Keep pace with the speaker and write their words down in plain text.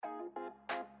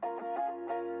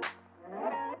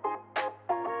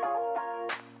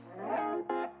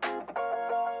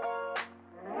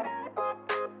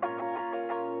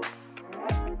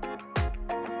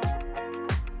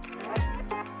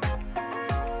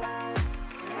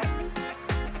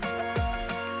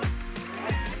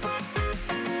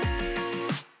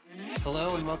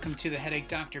Hello and welcome to the Headache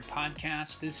Doctor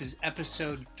podcast. This is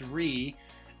episode 3.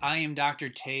 I am Dr.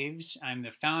 Taves. I'm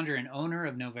the founder and owner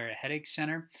of Novera Headache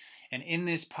Center. And in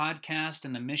this podcast,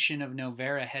 and the mission of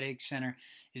Novera Headache Center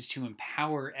is to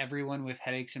empower everyone with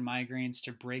headaches and migraines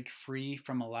to break free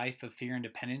from a life of fear and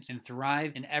dependence and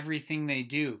thrive in everything they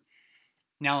do.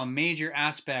 Now, a major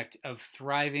aspect of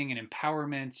thriving and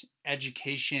empowerment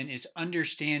education is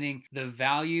understanding the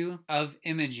value of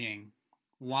imaging.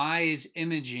 Why is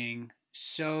imaging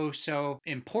so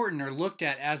important or looked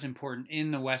at as important in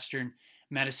the Western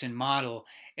medicine model?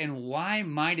 And why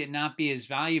might it not be as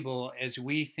valuable as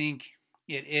we think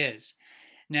it is?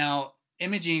 Now,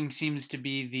 imaging seems to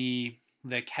be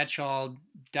the catch-all,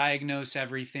 diagnose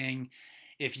everything.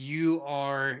 If you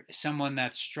are someone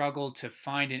that struggled to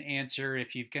find an answer,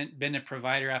 if you've been a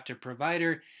provider after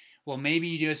provider, well, maybe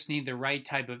you just need the right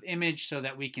type of image so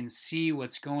that we can see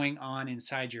what's going on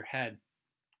inside your head.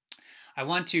 I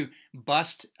want to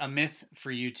bust a myth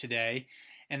for you today,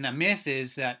 and the myth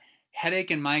is that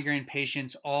headache and migraine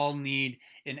patients all need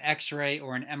an X-ray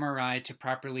or an MRI to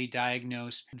properly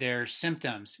diagnose their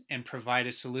symptoms and provide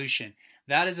a solution.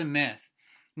 That is a myth.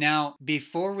 Now,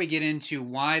 before we get into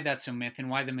why that's a myth and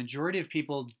why the majority of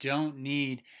people don't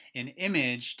need an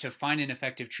image to find an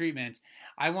effective treatment,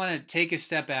 I want to take a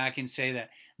step back and say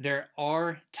that there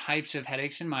are types of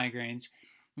headaches and migraines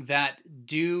that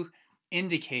do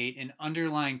indicate an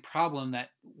underlying problem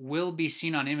that will be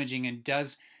seen on imaging and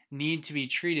does need to be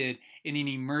treated in an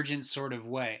emergent sort of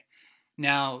way.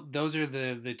 Now, those are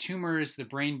the tumors, the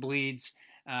brain bleeds,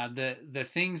 the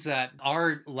things that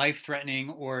are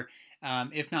life-threatening, or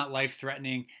if not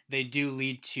life-threatening, they do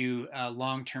lead to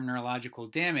long-term neurological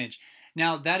damage.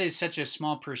 Now, that is such a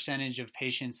small percentage of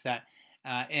patients that,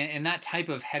 and that type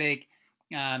of headache,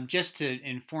 just to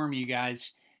inform you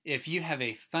guys, if you have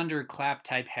a thunderclap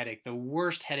type headache, the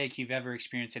worst headache you've ever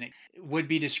experienced, and it would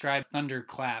be described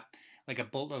thunderclap, like a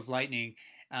bolt of lightning,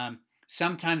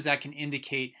 sometimes that can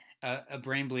indicate a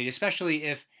brain bleed, especially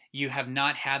if you have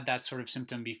not had that sort of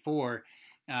symptom before,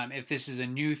 if this is a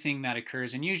new thing that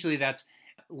occurs. And usually that's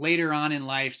later on in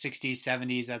life, 60s,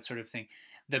 70s, that sort of thing.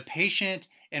 The patient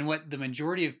and what the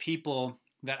majority of people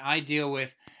that I deal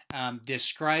with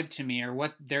describe to me, or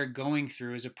what they're going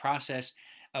through, is a process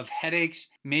of headaches,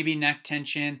 maybe neck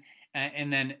tension,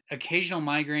 and then occasional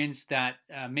migraines that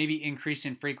maybe increase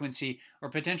in frequency, or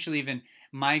potentially even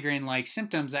migraine-like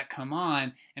symptoms that come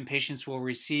on, and patients will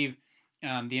receive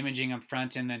the imaging up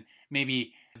front, and then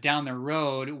maybe down the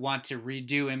road want to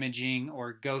redo imaging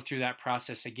or go through that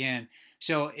process again.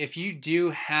 So if you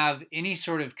do have any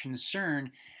sort of concern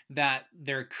that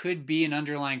there could be an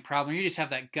underlying problem, you just have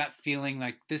that gut feeling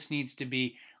like this needs to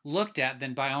be looked at,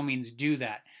 then by all means do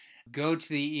that. Go to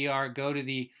the ER, go to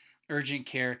the urgent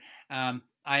care. I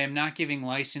am not giving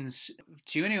license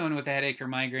to anyone with a headache or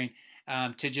migraine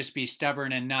to just be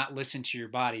stubborn and not listen to your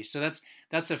body. So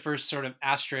that's the first sort of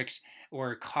asterisk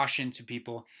or caution to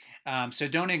people. So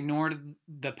don't ignore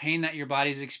the pain that your body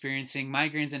is experiencing.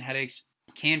 Migraines and headaches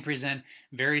can present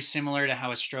very similar to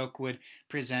how a stroke would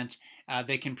present.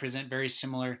 They can present very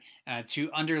similar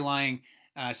to underlying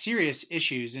serious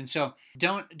issues. And so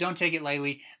don't take it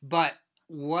lightly. But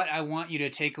what I want you to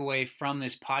take away from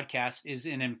this podcast is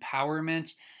an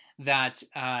empowerment that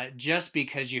just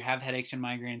because you have headaches and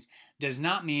migraines does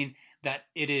not mean that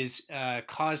it is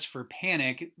cause for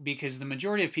panic, because the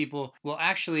majority of people will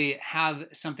actually have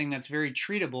something that's very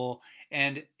treatable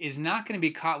and is not going to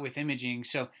be caught with imaging.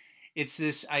 So it's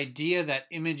this idea that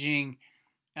imaging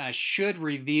should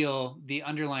reveal the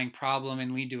underlying problem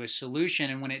and lead to a solution.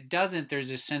 And when it doesn't,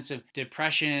 there's a sense of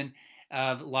depression,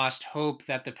 of lost hope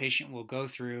that the patient will go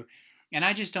through. And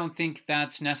I just don't think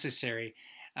that's necessary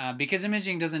because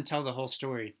imaging doesn't tell the whole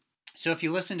story. So if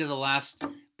you listen to the last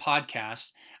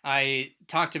podcast, I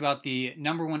talked about the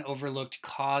number one overlooked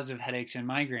cause of headaches and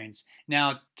migraines.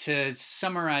 Now, to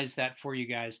summarize that for you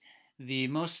guys, the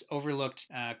most overlooked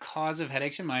cause of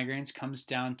headaches and migraines comes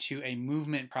down to a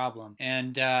movement problem.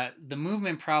 And the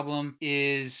movement problem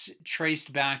is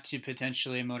traced back to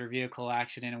potentially a motor vehicle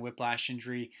accident, a whiplash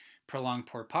injury, prolonged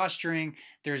poor posturing.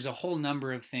 There's a whole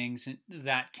number of things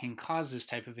that can cause this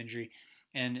type of injury.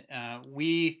 And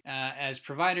we, as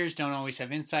providers, don't always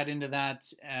have insight into that.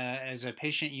 As a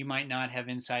patient, you might not have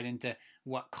insight into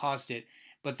what caused it.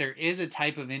 But there is a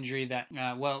type of injury that,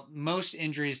 most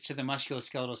injuries to the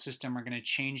musculoskeletal system are going to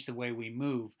change the way we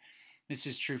move. This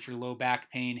is true for low back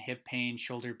pain, hip pain,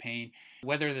 shoulder pain.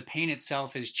 Whether the pain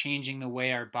itself is changing the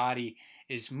way our body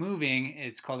is moving,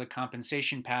 it's called a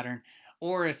compensation pattern,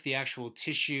 or if the actual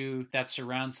tissue that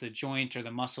surrounds the joint or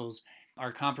the muscles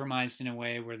are compromised in a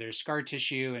way where there's scar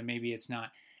tissue and maybe it's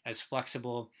not as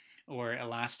flexible, or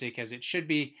elastic as it should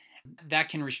be, that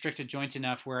can restrict a joint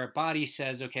enough where our body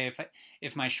says, okay,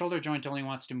 if my shoulder joint only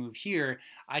wants to move here,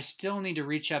 I still need to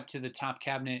reach up to the top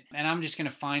cabinet, and I'm just going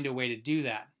to find a way to do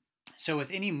that. So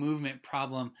with any movement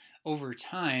problem over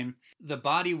time, the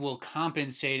body will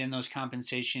compensate, and those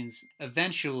compensations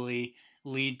eventually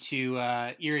lead to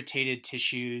irritated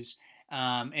tissues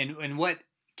and what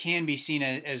can be seen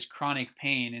as chronic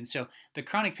pain. And so the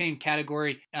chronic pain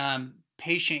category,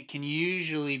 patient can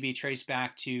usually be traced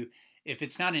back to, if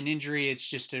it's not an injury, it's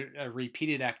just a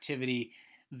repeated activity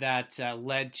that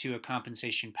led to a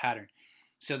compensation pattern.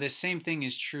 So the same thing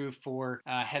is true for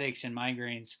headaches and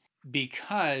migraines,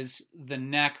 because the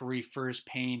neck refers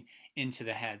pain into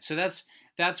the head. So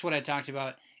that's what I talked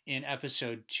about in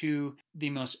episode 2, the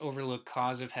most overlooked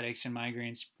cause of headaches and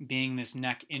migraines being this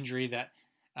neck injury that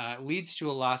leads to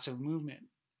a loss of movement.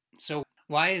 So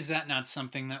why is that not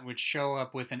something that would show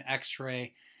up with an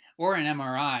X-ray or an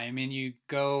MRI? I mean, you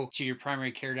go to your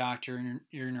primary care doctor and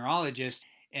your neurologist,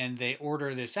 and they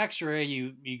order this X-ray.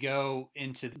 You go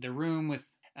into the room with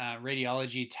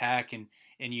radiology tech, and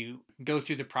you go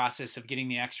through the process of getting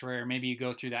the X-ray, or maybe you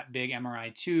go through that big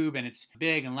MRI tube, and it's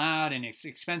big and loud and it's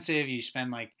expensive. You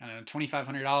spend like, I don't know,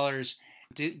 $2,500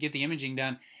 to get the imaging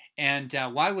done. And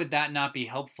why would that not be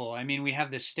helpful? I mean, we have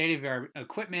this state-of-the-art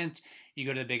equipment. You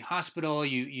go to the big hospital,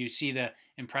 you see the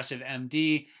impressive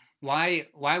MD. Why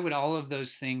would all of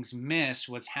those things miss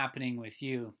what's happening with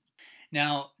you?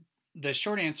 Now, the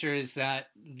short answer is that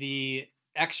the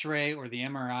X-ray or the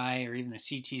MRI or even the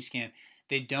CT scan,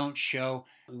 they don't show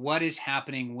what is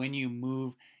happening when you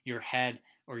move your head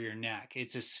or your neck.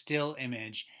 It's a still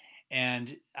image.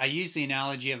 And I use the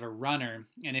analogy of a runner.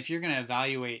 And if you're going to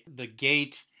evaluate the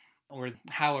gait or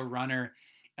how a runner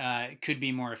could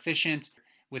be more efficient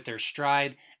with their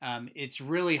stride, it's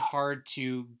really hard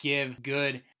to give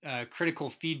good critical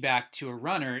feedback to a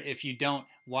runner if you don't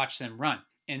watch them run.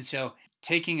 And so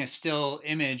taking a still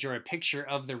image or a picture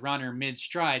of the runner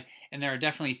mid-stride, and there are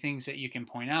definitely things that you can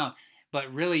point out,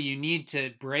 but really you need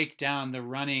to break down the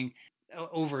running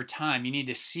over time. You need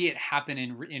to see it happen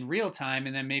in real time,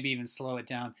 and then maybe even slow it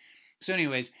down. So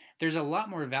anyways, there's a lot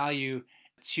more value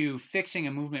to fixing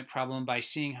a movement problem by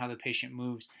seeing how the patient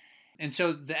moves. And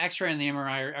so the X-ray and the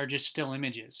MRI are just still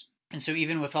images. And so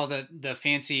even with all the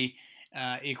fancy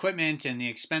equipment and the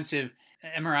expensive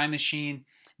MRI machine,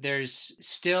 there's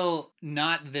still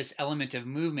not this element of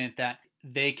movement that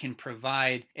they can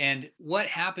provide. And what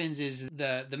happens is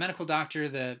the medical doctor,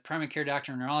 the primary care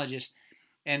doctor, neurologist,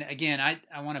 and again,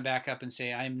 I want to back up and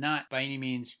say I'm not by any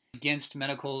means against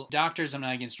medical doctors. I'm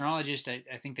not against neurologists. I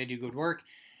think they do good work.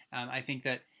 I think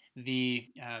that the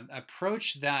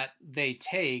approach that they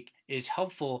take is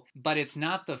helpful, but it's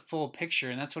not the full picture.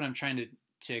 And that's what I'm trying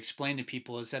to explain to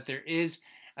people, is that there is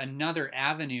another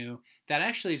avenue that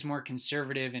actually is more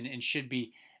conservative and should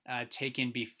be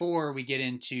taken before we get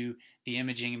into the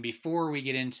imaging and before we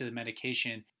get into the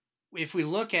medication. If we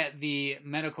look at the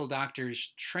medical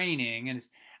doctor's training, and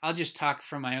I'll just talk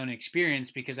from my own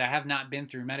experience because I have not been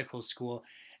through medical school,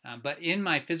 but in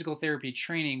my physical therapy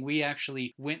training, we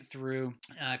actually went through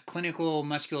clinical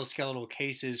musculoskeletal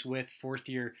cases with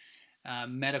fourth-year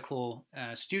medical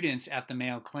students at the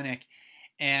Mayo Clinic.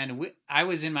 And I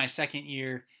was in my second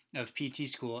year of PT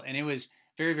school, and it was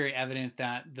very, very evident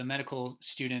that the medical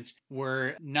students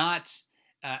were not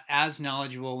as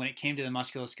knowledgeable when it came to the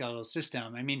musculoskeletal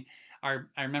system. I mean, I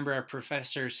remember our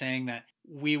professor saying that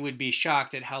we would be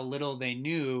shocked at how little they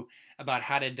knew about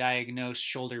how to diagnose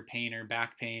shoulder pain or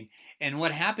back pain. And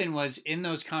what happened was, in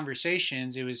those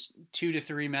conversations, it was 2 to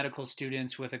 3 medical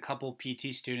students with a couple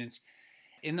PT students.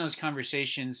 In those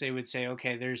conversations, they would say,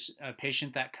 okay, there's a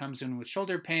patient that comes in with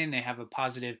shoulder pain. They have a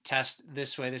positive test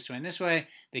this way, this way, and this way.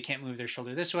 They can't move their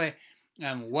shoulder this way.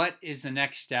 What is the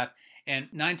next step? And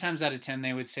 9 times out of 10,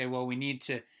 they would say, well, we need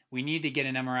to get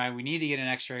an MRI, we need to get an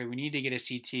X-ray, we need to get a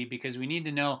CT, because we need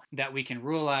to know that we can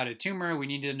rule out a tumor. We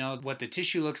need to know what the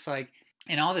tissue looks like.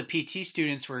 And all the PT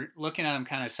students were looking at them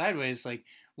kind of sideways, like,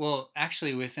 well,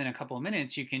 actually, within a couple of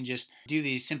minutes, you can just do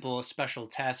these simple special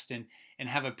tests and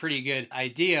have a pretty good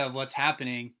idea of what's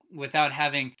happening without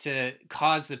having to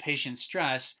cause the patient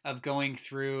stress of going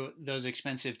through those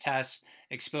expensive tests,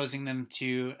 exposing them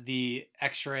to the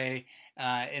X-ray,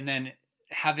 and then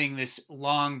having this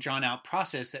long, drawn-out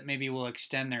process that maybe will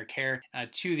extend their care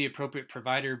to the appropriate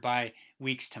provider by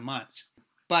weeks to months.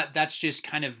 But that's just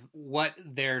kind of what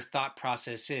their thought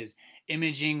process is.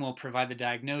 Imaging will provide the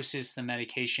diagnosis, the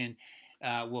medication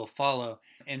will follow.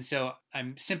 And so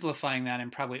I'm simplifying that.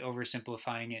 I'm probably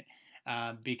oversimplifying it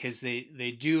because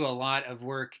they do a lot of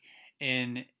work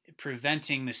in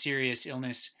preventing the serious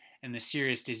illness and the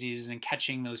serious diseases and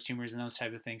catching those tumors and those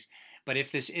type of things. But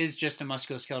if this is just a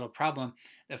musculoskeletal problem,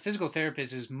 the physical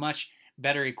therapist is much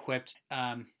better equipped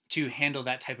to handle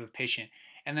that type of patient.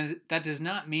 And then that does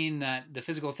not mean that the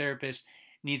physical therapist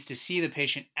needs to see the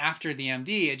patient after the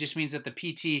MD. It just means that the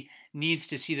PT needs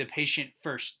to see the patient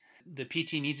first. The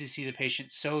PT needs to see the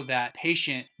patient so that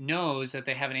patient knows that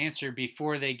they have an answer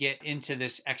before they get into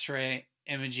this X-ray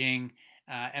imaging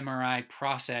MRI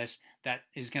process that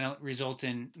is going to result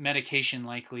in medication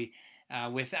likely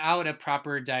without a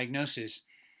proper diagnosis.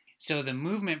 So the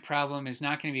movement problem is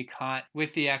not going to be caught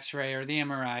with the X-ray or the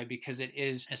MRI because it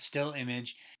is a still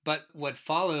image. But what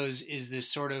follows is this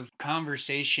sort of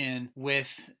conversation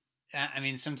with,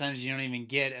 sometimes you don't even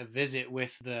get a visit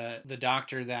with the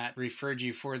doctor that referred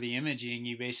you for the imaging.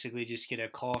 You basically just get a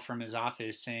call from his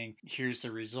office saying, here's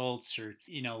the results, or,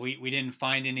 we didn't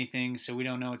find anything, so we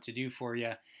don't know what to do for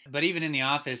you. But even in the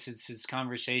office, it's this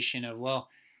conversation of, well,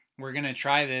 we're going to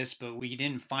try this, but we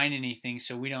didn't find anything,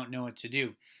 so we don't know what to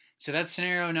do. So that's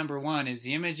scenario number one, is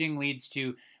the imaging leads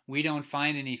to we don't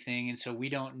find anything, and so we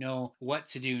don't know what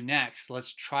to do next.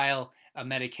 Let's trial a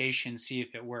medication, see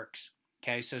if it works.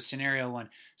 Okay, so scenario one.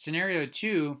 Scenario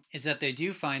two is that they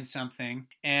do find something,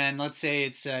 and let's say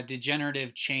it's a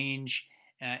degenerative change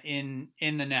in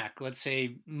the neck. Let's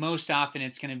say most often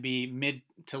it's going to be mid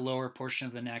to lower portion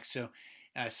of the neck. So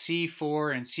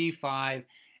C4 and C5,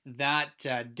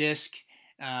 that disc,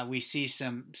 we see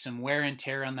some wear and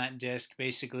tear on that disc.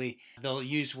 Basically, they'll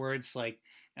use words like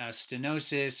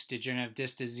stenosis, degenerative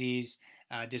disc disease,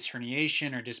 disc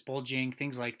herniation or disc bulging,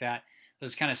 things like that.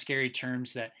 Those kind of scary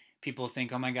terms that people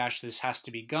think, oh my gosh, this has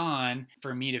to be gone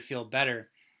for me to feel better.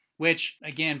 Which,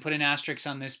 again, put an asterisk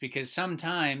on this because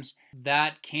sometimes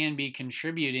that can be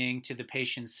contributing to the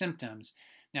patient's symptoms.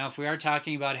 Now, if we are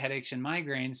talking about headaches and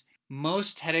migraines,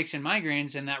 most headaches and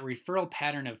migraines and that referral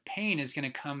pattern of pain is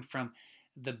going to come from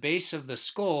the base of the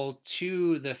skull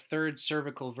to the third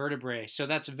cervical vertebrae. So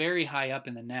that's very high up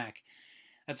in the neck.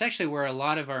 That's actually where a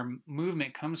lot of our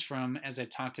movement comes from, as I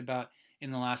talked about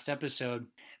in the last episode.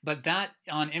 But that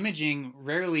on imaging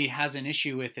rarely has an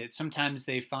issue with it. Sometimes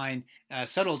they find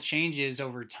subtle changes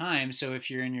over time. So if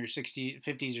you're in your 50s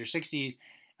or 60s,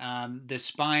 the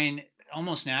spine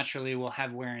almost naturally will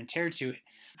have wear and tear to it.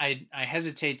 I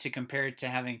hesitate to compare it to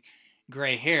having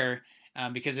gray hair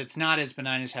because it's not as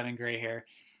benign as having gray hair,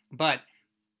 but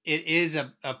it is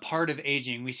a part of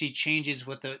aging. We see changes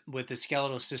with the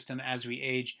skeletal system as we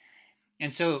age.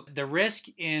 And so the risk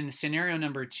in scenario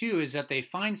number two is that they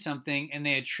find something and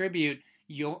they attribute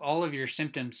all of your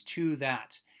symptoms to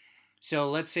that. So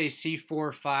let's say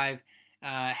C4-5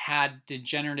 had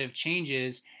degenerative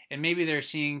changes, and maybe they're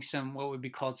seeing some what would be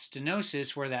called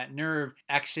stenosis, where that nerve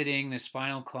exiting the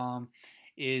spinal column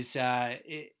is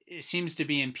it seems to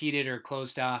be impeded or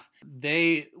closed off.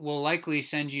 They will likely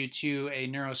send you to a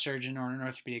neurosurgeon or an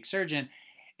orthopedic surgeon,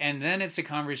 and then it's a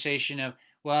conversation of,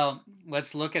 well,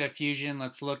 let's look at a fusion.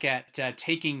 Let's look at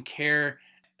taking care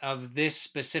of this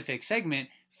specific segment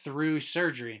through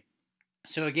surgery.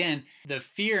 So again, the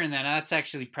fear in that's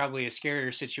actually probably a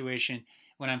scarier situation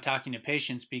when I'm talking to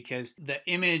patients, because the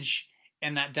image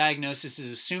and that diagnosis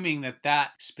is assuming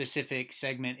that specific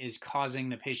segment is causing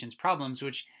the patient's problems,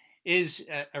 which is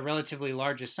a relatively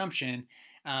large assumption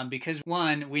because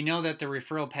one, we know that the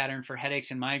referral pattern for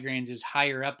headaches and migraines is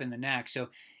higher up in the neck. So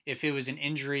if it was an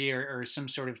injury or some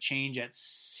sort of change at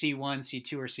C1,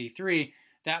 C2, or C3,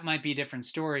 that might be a different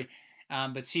story.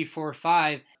 But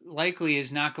C4-5 likely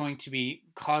is not going to be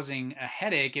causing a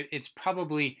headache. It's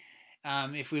probably,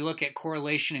 if we look at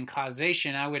correlation and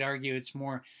causation, I would argue it's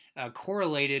more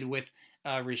correlated with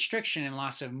restriction and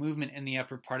loss of movement in the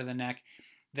upper part of the neck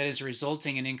that is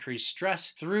resulting in increased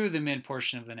stress through the mid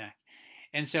portion of the neck.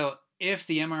 And so if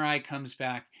the MRI comes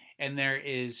back and there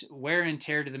is wear and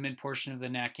tear to the mid portion of the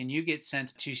neck, and you get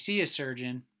sent to see a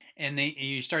surgeon, and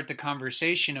you start the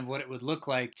conversation of what it would look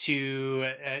like to,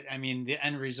 the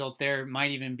end result there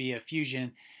might even be a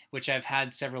fusion, which I've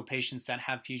had several patients that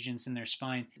have fusions in their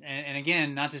spine. And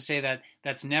again, not to say that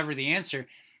that's never the answer,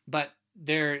 but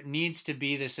there needs to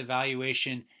be this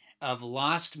evaluation of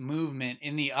lost movement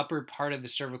in the upper part of the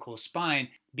cervical spine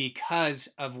because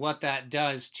of what that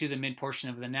does to the mid portion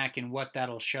of the neck and what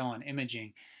that'll show on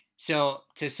imaging. So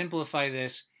to simplify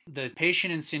this, the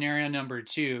patient in scenario number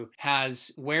two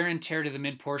has wear and tear to the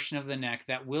mid portion of the neck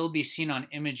that will be seen on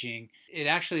imaging. It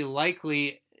actually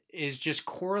likely is just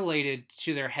correlated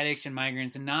to their headaches and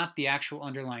migraines and not the actual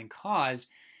underlying cause,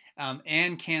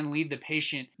 and can lead the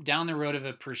patient down the road of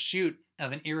a pursuit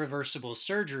of an irreversible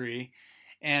surgery.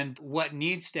 And what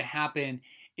needs to happen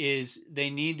is they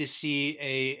need to see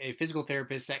a physical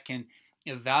therapist that can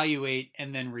evaluate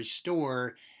and then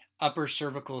restore upper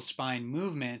cervical spine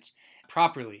movement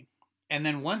properly. And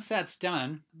then once that's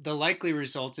done, the likely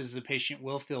result is the patient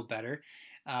will feel better,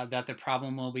 that the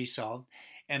problem will be solved,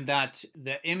 and that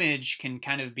the image can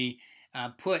kind of be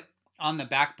put on the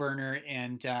back burner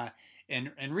and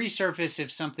resurface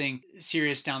if something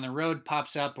serious down the road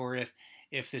pops up, or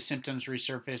if the symptoms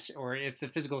resurface, or if the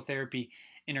physical therapy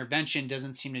intervention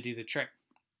doesn't seem to do the trick.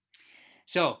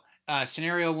 So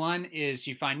scenario one is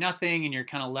you find nothing and you're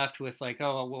kind of left with like,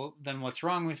 oh, well, then what's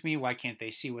wrong with me? Why can't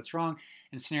they see what's wrong?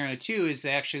 And scenario two is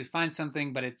they actually find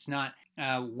something, but it's not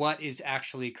what is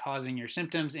actually causing your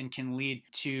symptoms and can lead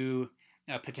to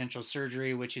potential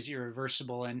surgery, which is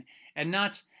irreversible and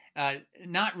not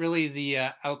really the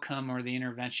outcome or the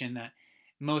intervention that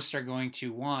most are going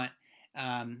to want.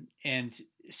 And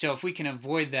so if we can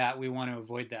avoid that, we want to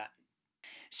avoid that.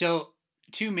 So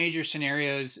two major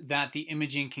scenarios that the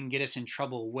imaging can get us in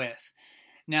trouble with.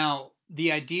 Now,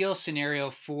 the ideal scenario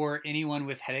for anyone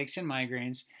with headaches and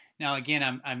migraines, now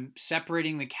again, I'm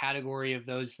separating the category of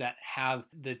those that have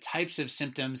the types of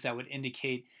symptoms that would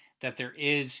indicate that there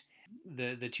is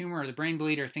the tumor or the brain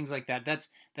bleed or things like that.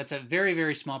 That's a very,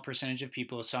 very small percentage of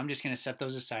people. So I'm just going to set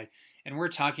those aside. And we're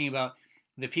talking about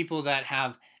the people that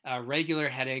have regular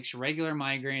headaches, regular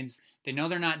migraines. They know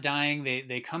they're not dying.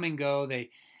 They come and go.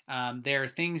 There are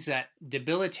things that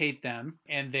debilitate them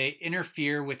and they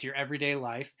interfere with your everyday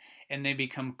life, and they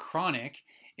become chronic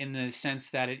in the sense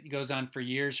that it goes on for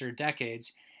years or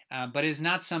decades, but is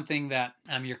not something that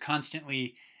you're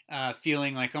constantly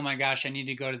feeling like, oh my gosh, I need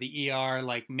to go to the ER,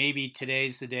 like maybe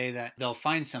today's the day that they'll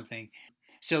find something.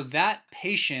 So that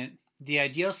patient, the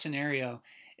ideal scenario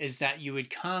is that you would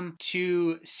come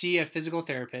to see a physical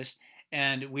therapist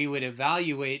and we would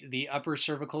evaluate the upper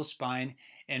cervical spine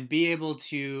and be able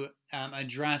to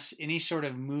address any sort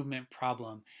of movement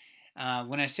problem.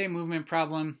 When I say movement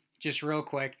problem, just real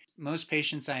quick, most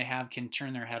patients I have can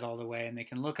turn their head all the way and they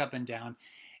can look up and down.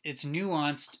 It's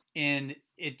nuanced and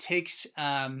it takes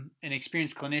an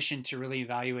experienced clinician to really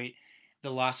evaluate the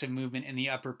loss of movement in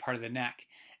the upper part of the neck.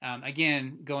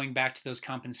 Again, going back to those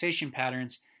compensation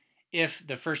patterns, if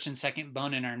the first and second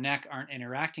bone in our neck aren't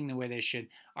interacting the way they should,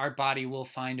 our body will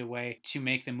find a way to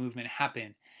make the movement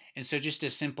happen. And so just a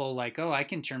simple like, oh, I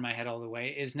can turn my head all the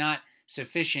way is not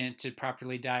sufficient to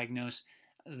properly diagnose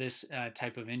this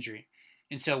type of injury.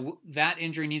 And so that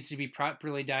injury needs to be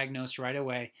properly diagnosed right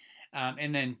away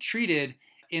and then treated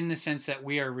in the sense that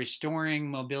we are restoring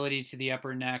mobility to the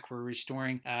upper neck, we're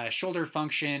restoring shoulder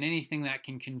function, anything that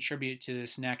can contribute to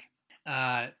this neck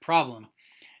problem.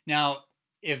 Now,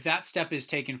 if that step is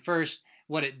taken first,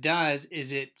 what it does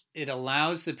is it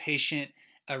allows the patient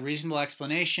a reasonable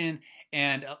explanation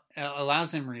and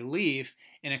allows them relief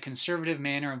in a conservative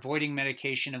manner, avoiding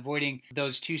medication, avoiding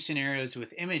those two scenarios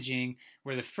with imaging,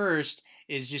 where the first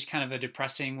is just kind of a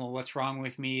depressing, well, what's wrong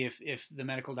with me if the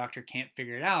medical doctor can't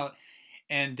figure it out?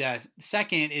 And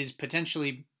second is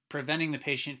potentially preventing the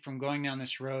patient from going down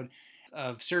this road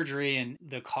of surgery and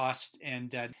the cost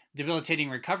and debilitating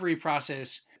recovery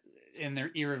process and the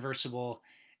irreversible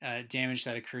damage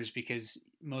that occurs because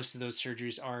most of those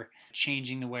surgeries are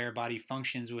changing the way our body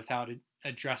functions without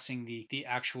addressing the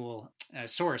actual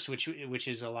source, which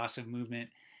is a loss of movement,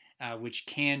 which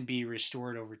can be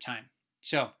restored over time.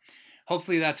 So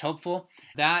hopefully that's helpful.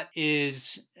 That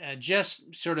is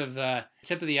just sort of the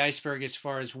tip of the iceberg as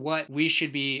far as what we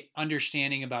should be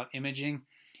understanding about imaging.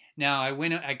 Now,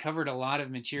 I covered a lot of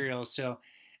material, so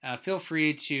feel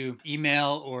free to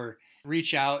email or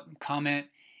reach out, comment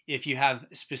if you have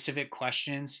specific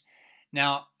questions.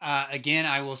 Now, again,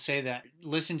 I will say that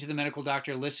listen to the medical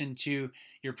doctor, listen to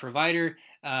your provider,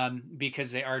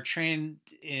 because they are trained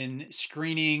in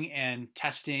screening and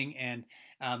testing and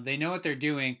they know what they're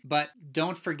doing, but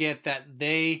don't forget that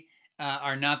they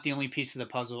are not the only piece of the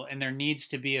puzzle, and there needs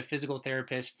to be a physical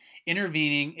therapist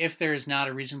intervening if there is not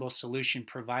a reasonable solution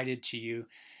provided to you.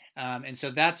 And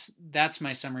so that's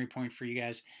my summary point for you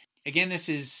guys. Again, this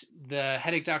is the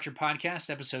Headache Doctor Podcast,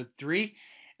 episode 3,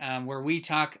 where we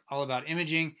talk all about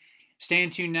imaging. Stay in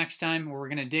tune next time where we're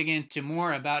going to dig into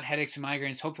more about headaches and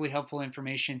migraines, hopefully helpful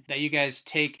information that you guys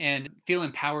take and feel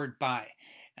empowered by.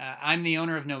 I'm the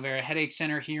owner of Novera Headache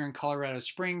Center here in Colorado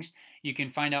Springs. You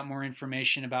can find out more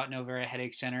information about Novera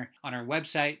Headache Center on our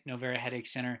website,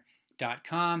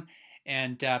 noveraheadachecenter.com.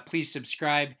 And please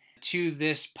subscribe to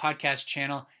this podcast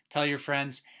channel. Tell your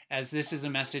friends, as this is a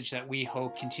message that we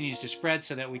hope continues to spread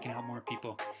so that we can help more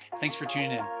people. Thanks for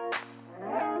tuning in.